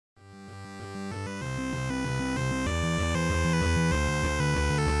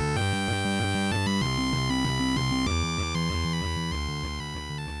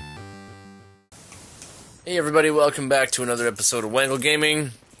Hey everybody, welcome back to another episode of Wangle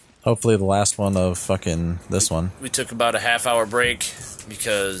Gaming. Hopefully the last one of fucking this one. We took about a half-hour break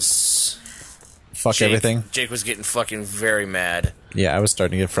because... everything. Jake was getting fucking very mad. Yeah, I was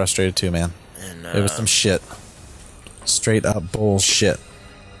starting to get frustrated too, man. And, it was some shit. Straight up bullshit.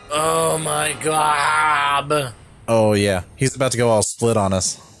 Oh my god! Oh yeah, he's about to go all split on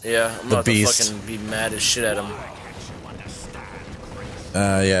us. Yeah, I'm about to fucking be mad as shit at him.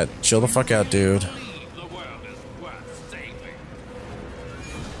 Yeah, chill the fuck out, dude.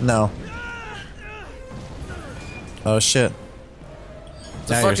 No. Oh shit.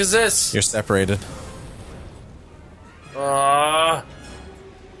 The fuck is this? You're separated. Yeah,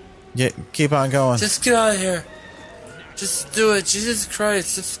 keep on going. Just get out of here. Just do it. Jesus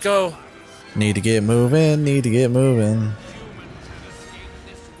Christ, let's go. Need to get moving, need to get moving.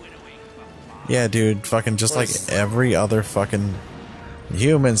 Yeah, dude, fucking just like every other fucking...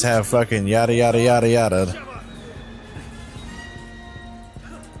 Humans have fucking yada yada yada yada.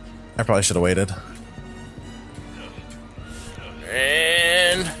 I probably should have waited.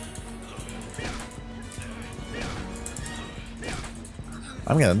 And...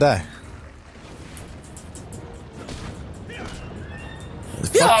 I'm gonna die.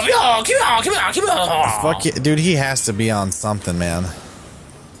 Come on. Fuck you, dude, he has to be on something, man.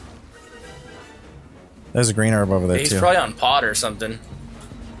 There's a green herb over there, He's too. He's probably on pot or something.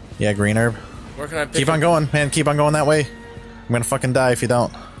 Yeah, green herb. Where can I pick Keep on going, man. Keep on going that way. I'm gonna fucking die if you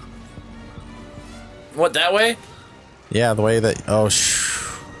don't. What, that way? Yeah, the way that... Oh,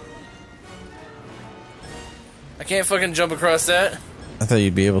 I can't fucking jump across that. I thought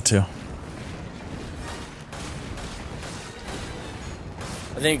you'd be able to.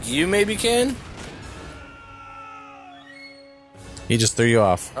 I think you maybe can? He just threw you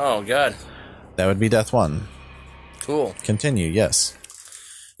off. Oh, God. That would be death one. Cool. Continue, yes.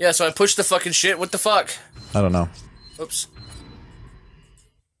 Yeah, so I pushed the fucking shit. What the fuck? I don't know. Oops.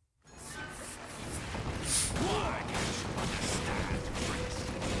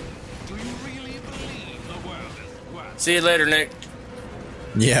 See you later, Nick.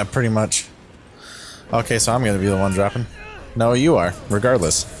 Yeah, pretty much. Okay, so I'm gonna be the one dropping. No, you are,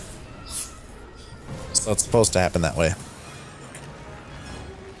 regardless. So it's supposed to happen that way.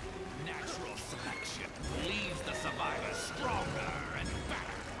 Natural selection leaves the survivors stronger and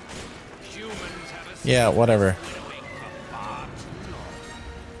better. Humans have a Yeah, whatever.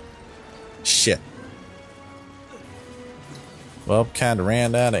 Shit. Well, kinda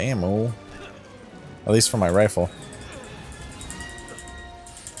ran out of ammo. At least for my rifle.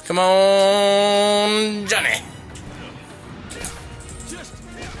 Come on, Johnny. Just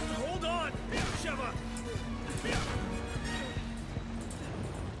hold on, Sheva.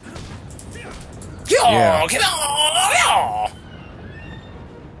 Yeah. Come on.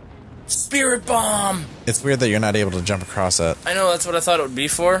 Spirit bomb. It's weird that you're not able to jump across that. I know, that's what I thought it would be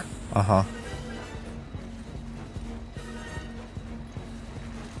for. Uh-huh.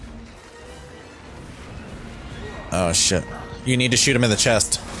 Oh, shit. You need to shoot him in the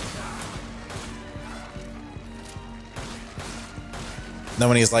chest. Then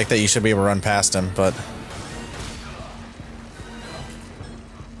when he's like that, you should be able to run past him, but...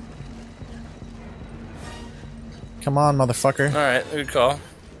 Come on, motherfucker. Alright, good call.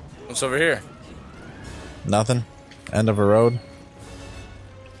 What's over here? Nothing. End of a road.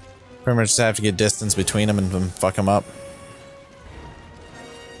 Pretty much just have to get distance between them and then fuck them up.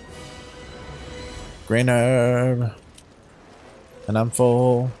 Green herb. And I'm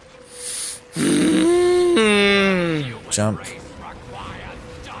full. Jump.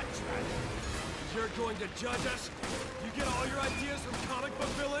 You're going to judge us? You get all your ideas from comic book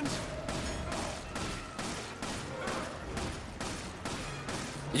villains?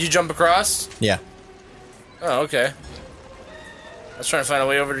 Did you jump across? Yeah. Oh, okay. I was trying to find a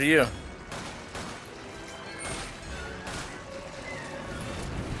way over to you.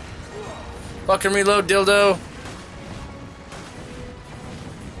 Fucking reload, dildo.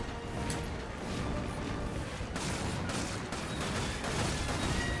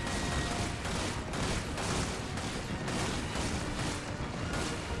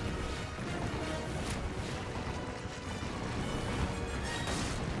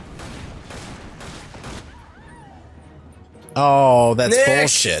 Oh, that's Nick!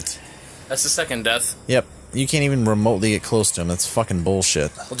 bullshit. That's the second death. Yep. You can't even remotely get close to him. That's fucking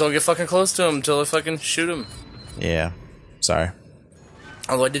bullshit. Well, don't get fucking close to him until I fucking shoot him. Yeah. Sorry.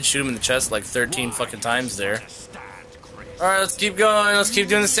 Although I did shoot him in the chest like 13 fucking times there. Alright, let's keep going. Let's keep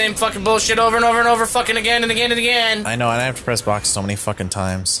doing the same fucking bullshit over and over and over fucking again and again and again. I know, and I have to press box so many fucking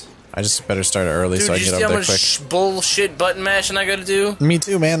times. I just better start it early Dude, so I you can see get how up there much quick. bullshit button mashing I gotta do? Me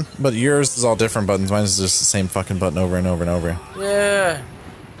too, man. But yours is all different buttons. Mine is just the same fucking button over and over and over. Yeah.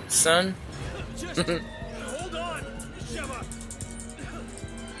 Son. Hold on, Sheva.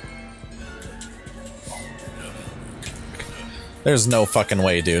 There's no fucking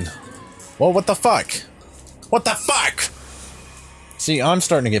way, dude. Well, what the fuck? What the fuck? See, I'm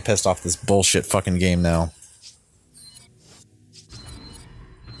starting to get pissed off this bullshit fucking game now.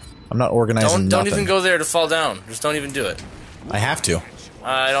 I'm not organizing Don't nothing. even go there to fall down. Just don't even do it. I have to.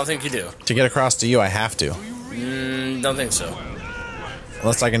 I don't think you do. To get across to you, I have to. Don't think so.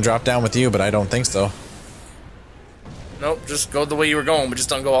 Unless I can drop down with you, but I don't think so. Nope, just go the way you were going, but just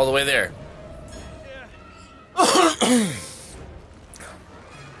don't go all the way there.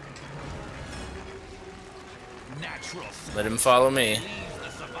 Let him follow me.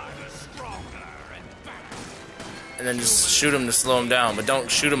 And then just shoot him to slow him down, but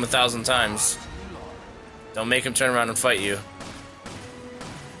don't shoot him 1,000 times. Don't make him turn around and fight you.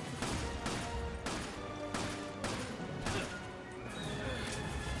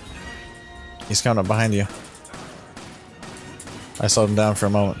 He's coming up behind you. I slowed him down for a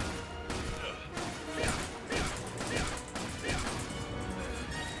moment.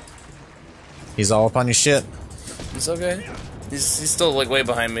 He's all up on your shit. It's okay. He's still like way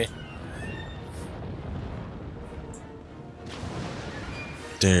behind me.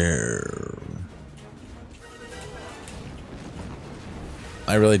 There.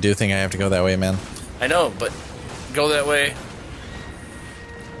 I really do think I have to go that way, man. I know, but go that way.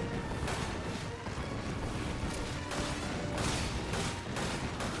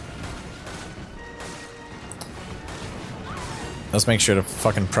 Let's make sure to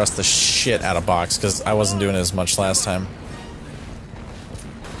fucking press the shit out of box, because I wasn't doing it as much last time.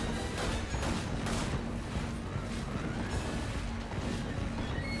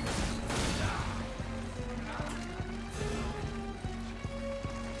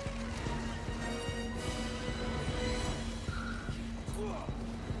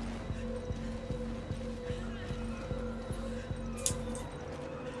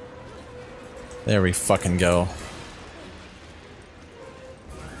 There we fucking go.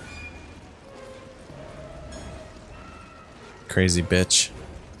 Crazy bitch.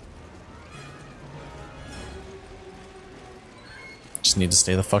 Just need to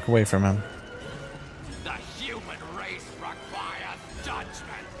stay the fuck away from him. The human race requires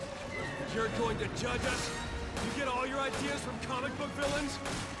judgment. You're going to judge us? You get all your ideas from comic book villains?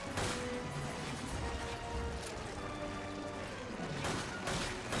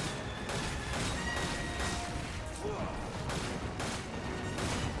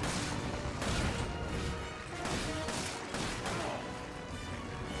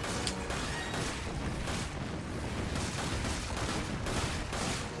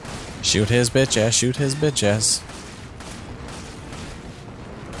 Shoot his bitch ass, shoot his bitch ass.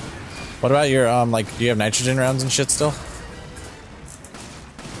 What about your, like, do you have nitrogen rounds and shit still?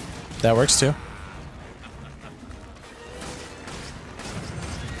 That works too.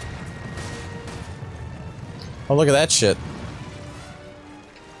 Oh, look at that shit.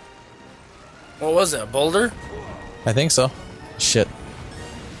 What was it, a boulder? I think so. Shit.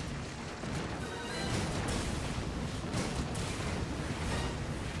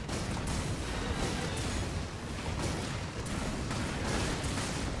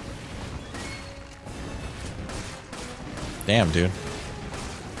 Damn, dude.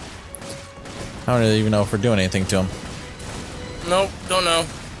 I don't really even know if we're doing anything to him. Nope, don't know.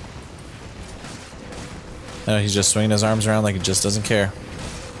 No, he's just swinging his arms around like he just doesn't care.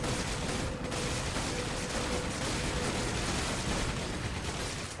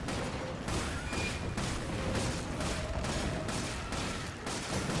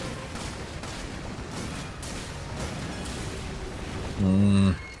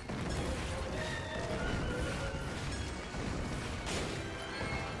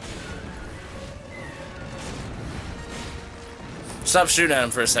 Stop shooting at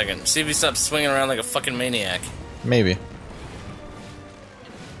him for a second. See if he stops swinging around like a fucking maniac. Maybe.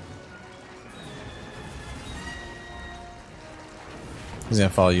 He's gonna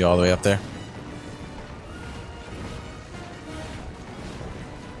follow you all the way up there.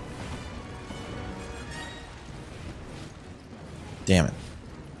 Damn it.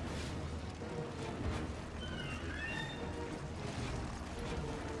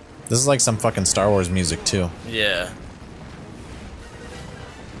 This is like some fucking Star Wars music too. Yeah.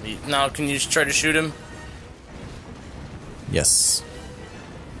 Now, can you just try to shoot him? Yes.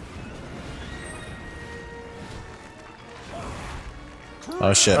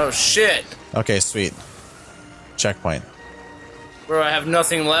 Oh shit. Oh shit! Okay, sweet. Checkpoint. Bro, I have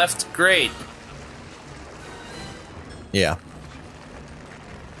nothing left? Great. Yeah.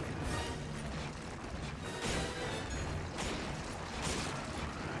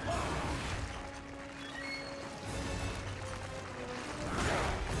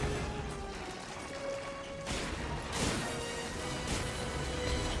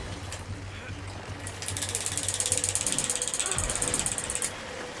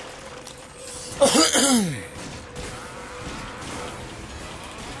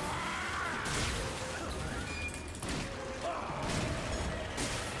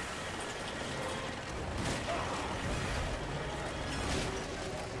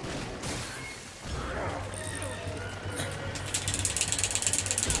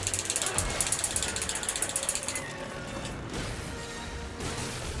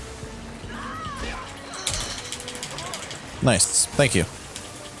 Nice. Thank you.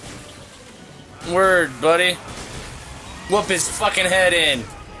 Word, buddy. Whoop his fucking head in.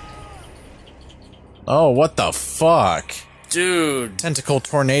 Oh, what the fuck? Dude. Tentacle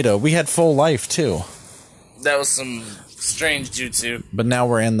tornado. We had full life, too. That was some strange jutsu. But now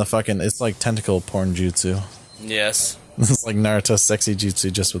we're in the fucking... It's like tentacle porn jutsu. Yes. It's like Naruto sexy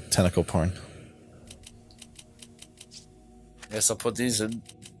jutsu just with tentacle porn. Guess I'll put these in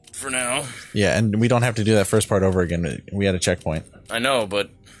for now. Yeah, and we don't have to do that first part over again. We had a checkpoint. I know, but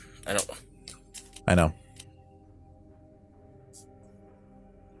I don't... I know.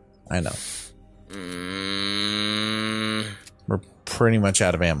 I know. We're pretty much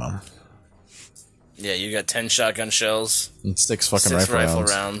out of ammo. Yeah, you got 10 shotgun shells. And 6 fucking 6 rifle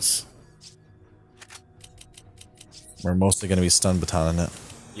rounds. rounds. We're mostly going to be stun batoning it.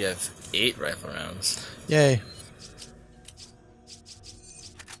 You have 8 rifle rounds. Yay.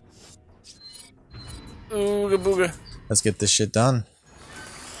 Ooga booga. Let's get this shit done.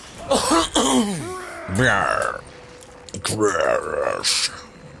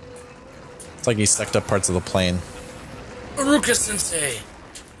 It's like he sucked up parts of the plane. Aruka Sensei.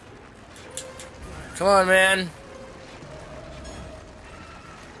 Come on, man.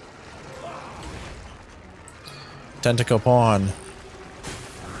 Tentacle pawn.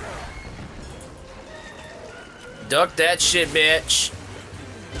 Duck that shit, bitch.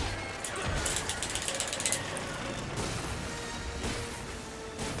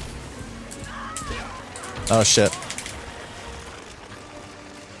 Oh shit.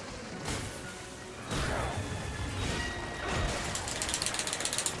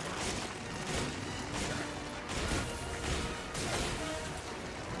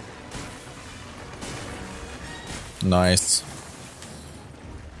 Nice.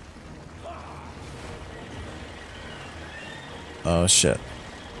 Oh shit.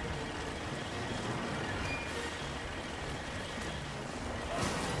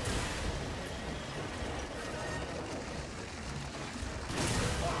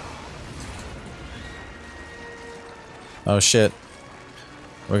 Oh shit.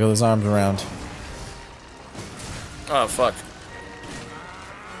 Wiggle his arms around. Oh, fuck.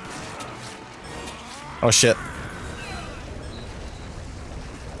 Oh shit.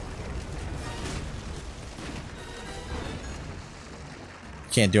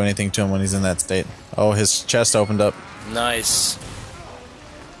 Can't do anything to him when he's in that state. Oh, his chest opened up. Nice.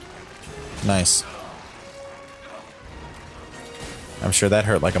 Nice. I'm sure that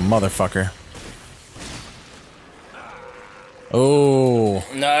hurt like a motherfucker. Oh.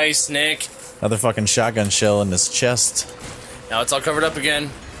 Nice, Nick. Another fucking shotgun shell in his chest. Now it's all covered up again.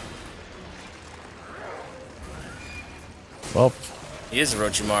 Well, He is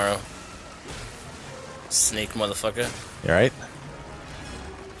Orochimaru. Snake motherfucker. you alright?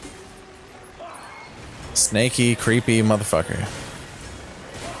 Snaky, creepy motherfucker.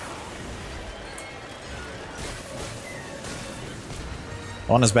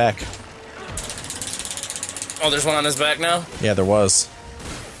 On his back. Oh, there's one on his back now? Yeah, there was.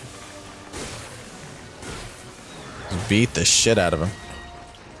 Beat the shit out of him.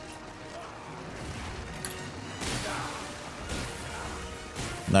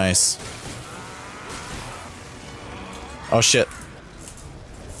 Nice. Oh shit.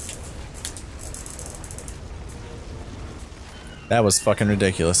 That was fucking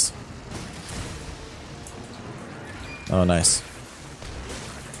ridiculous. Oh, nice.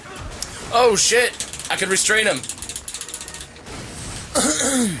 Oh, shit! I could restrain him.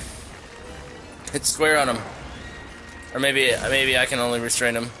 Hit square on him. Or maybe I can only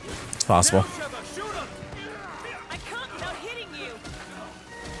restrain him. It's possible. I can't without hitting you.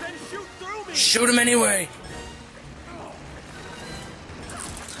 Then shoot through me. Shoot him anyway!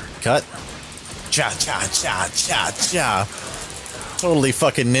 Cut. Cha cha cha cha cha. Totally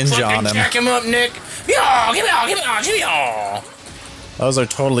fucking ninja Fucking on him. jack him up, Nick! Yaw! Give me all! Give me all! Give me all! Those are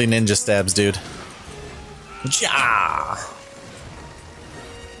totally ninja stabs, dude. Ja!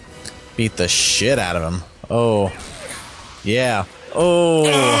 Beat the shit out of him. Oh. Yeah.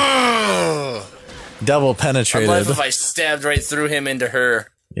 Oh. Double I'd penetrated. love if I stabbed right through him into her.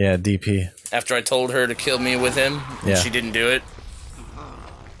 Yeah, DP. After I told her to kill me with him, and Yeah. she didn't do it.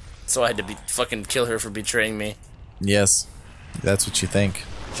 So I had to fucking kill her for betraying me. Yes. That's what you think.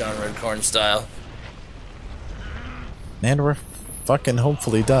 John Redcorn style. And we're fucking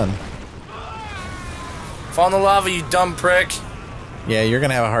hopefully done. Fall in the lava, you dumb prick. Yeah, you're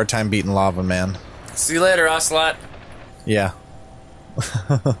gonna have a hard time beating lava, man. See you later, Ocelot. Yeah.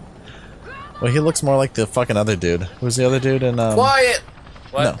 Well, he looks more like the fucking other dude. Who's the other dude in, Quiet!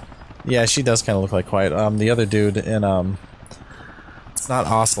 What? No. Yeah, she does kind of look like Quiet. The other dude in, it's not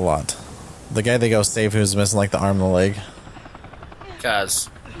Ocelot. The guy they go save who's missing, like, the arm and the leg. Kaz.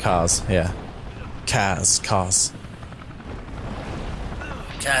 Kaz, yeah. Kaz.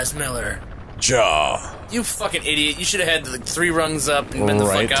 Kaz Miller. Jaw. You fucking idiot. You should have had the 3 rungs up and been the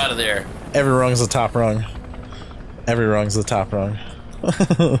Right. fuck out of there. Every rung's the top rung. Every rung's the top rung.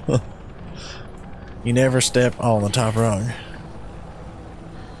 You never step on the top rung.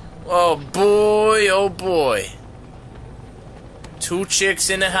 Oh boy, oh boy. 2 chicks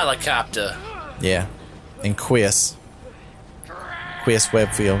in a helicopter. Yeah. And Quiz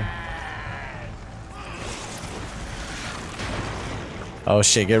Webfield. Oh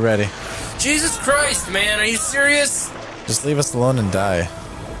shit, get ready. Jesus Christ, man, are you serious? Just leave us alone and die.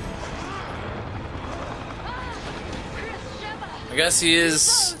 I guess he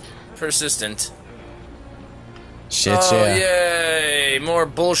is persistent. Shit, Oh, yeah. yay! More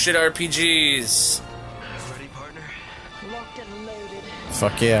bullshit RPGs. Ready, partner? Locked and loaded.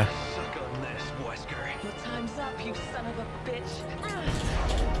 Fuck yeah. Suck on this, Wesker. Your time's up, you son of a bitch.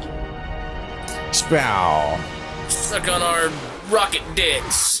 Spow. Suck on our rocket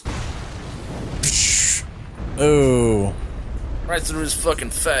dicks. Ooh. Right through his fucking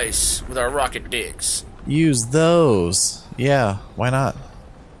face with our rocket dicks. Use those. Yeah, why not?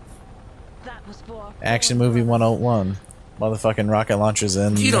 That was for Action movie 101. Motherfucking rocket launchers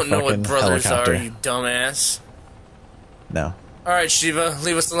in You the don't know what fucking brothers helicopter. are, you dumbass. No. Alright, Shiva,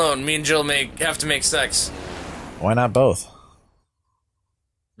 leave us alone. Me and Jill have to make sex. Why not both?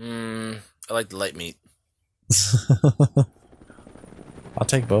 I like the light meat. I'll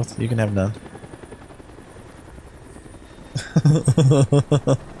take both. You can have none.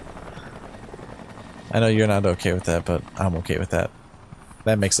 I know you're not okay with that, but I'm okay with that.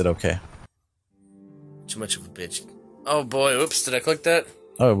 That makes it okay. Too much of a bitch. Oh boy, oops, did I click that?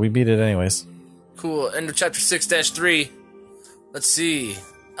 Oh, we beat it anyways. Cool, end of chapter 6-3. Let's see.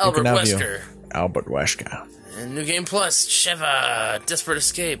 Albert now view. Wesker. Albert Wesker. And New Game Plus, Shiva, Desperate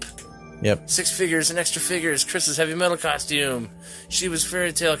Escape. Yep. 6 figures and extra figures, Chris's heavy metal costume, Shiva's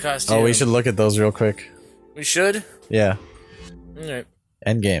fairy tale costume. Oh, we should look at those real quick. We should? Yeah. Alright.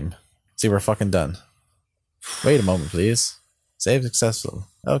 End game. See, we're fucking done. Wait a moment, please. Save successful.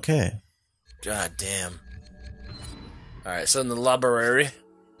 Okay. God damn. Alright, so in the library,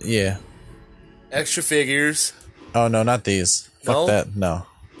 Yeah. extra figures. Oh, no, not these. Fuck No? that. No.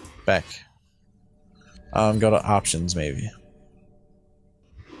 Back. Go to options, maybe.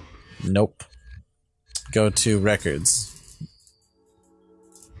 Nope. Go to records.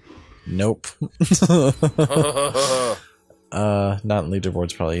 Nope. Not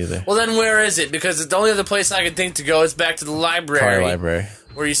leaderboards probably either. Well, then where is it? Because the only other place I can think to go is back to the library. Fire library.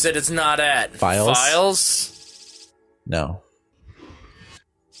 Where you said it's not at. Files? Files? No.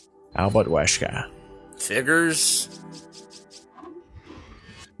 Albert Wesker. Figures?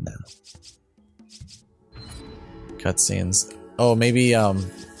 No. Cutscenes. Oh, maybe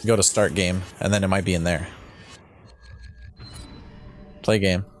go to start game, and then it might be in there. Play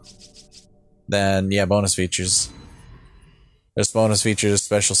game. Then, yeah, bonus features. There's bonus features,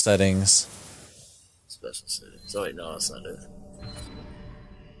 special settings. Special settings. Oh wait, no, that's not it.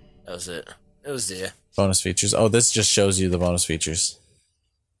 That was it. It was there. Bonus features. Oh, this just shows you the bonus features.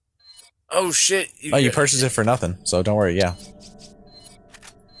 Oh shit! Oh, you purchased it for nothing, so don't worry, yeah.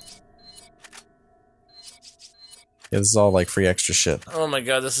 Yeah, this is all like free extra shit. Oh my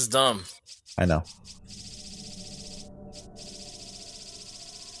god, this is dumb. I know.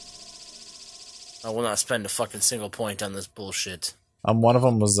 I will not spend a fucking single point on this bullshit. One of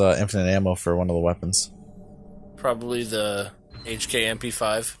them was infinite ammo for one of the weapons. Probably the HK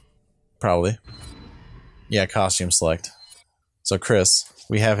MP5. Probably. Yeah, costume select. So Chris,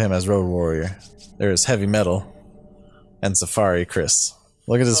 we have him as Road Warrior. There is Heavy Metal and Safari Chris.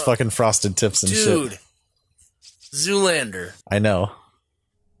 Look at his fucking frosted tips and Dude. shit. Zoolander. I know.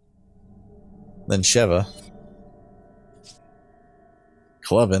 Then Sheva.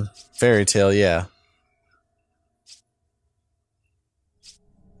 clubbing. Fairy tale, yeah.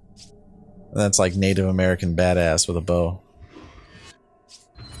 That's like Native American badass with a bow.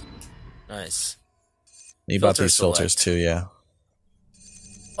 Nice. You bought Filter these filters select. too, yeah.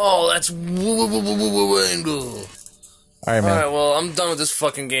 Oh, that's Wangle. Alright, man. Alright, well, I'm done with this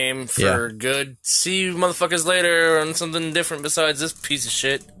fucking game for good. See you motherfuckers later on something different besides this piece of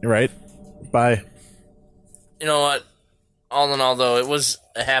shit. Right. Bye. You know what? All in all, though, it was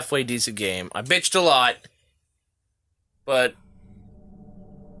a halfway decent game. I bitched a lot, but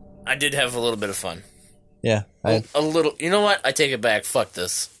I did have a little bit of fun. Yeah. A little. You know what? I take it back. Fuck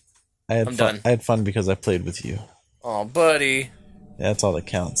this. I'm fun. done. I had fun because I played with you. Oh, buddy. Yeah, that's all that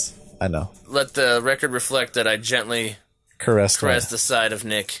counts. I know. Let the record reflect that I gently Caressed the side of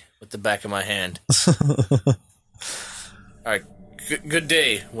Nick with the back of my hand. Alright. Good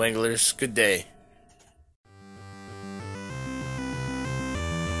day, Wanglers. Good day.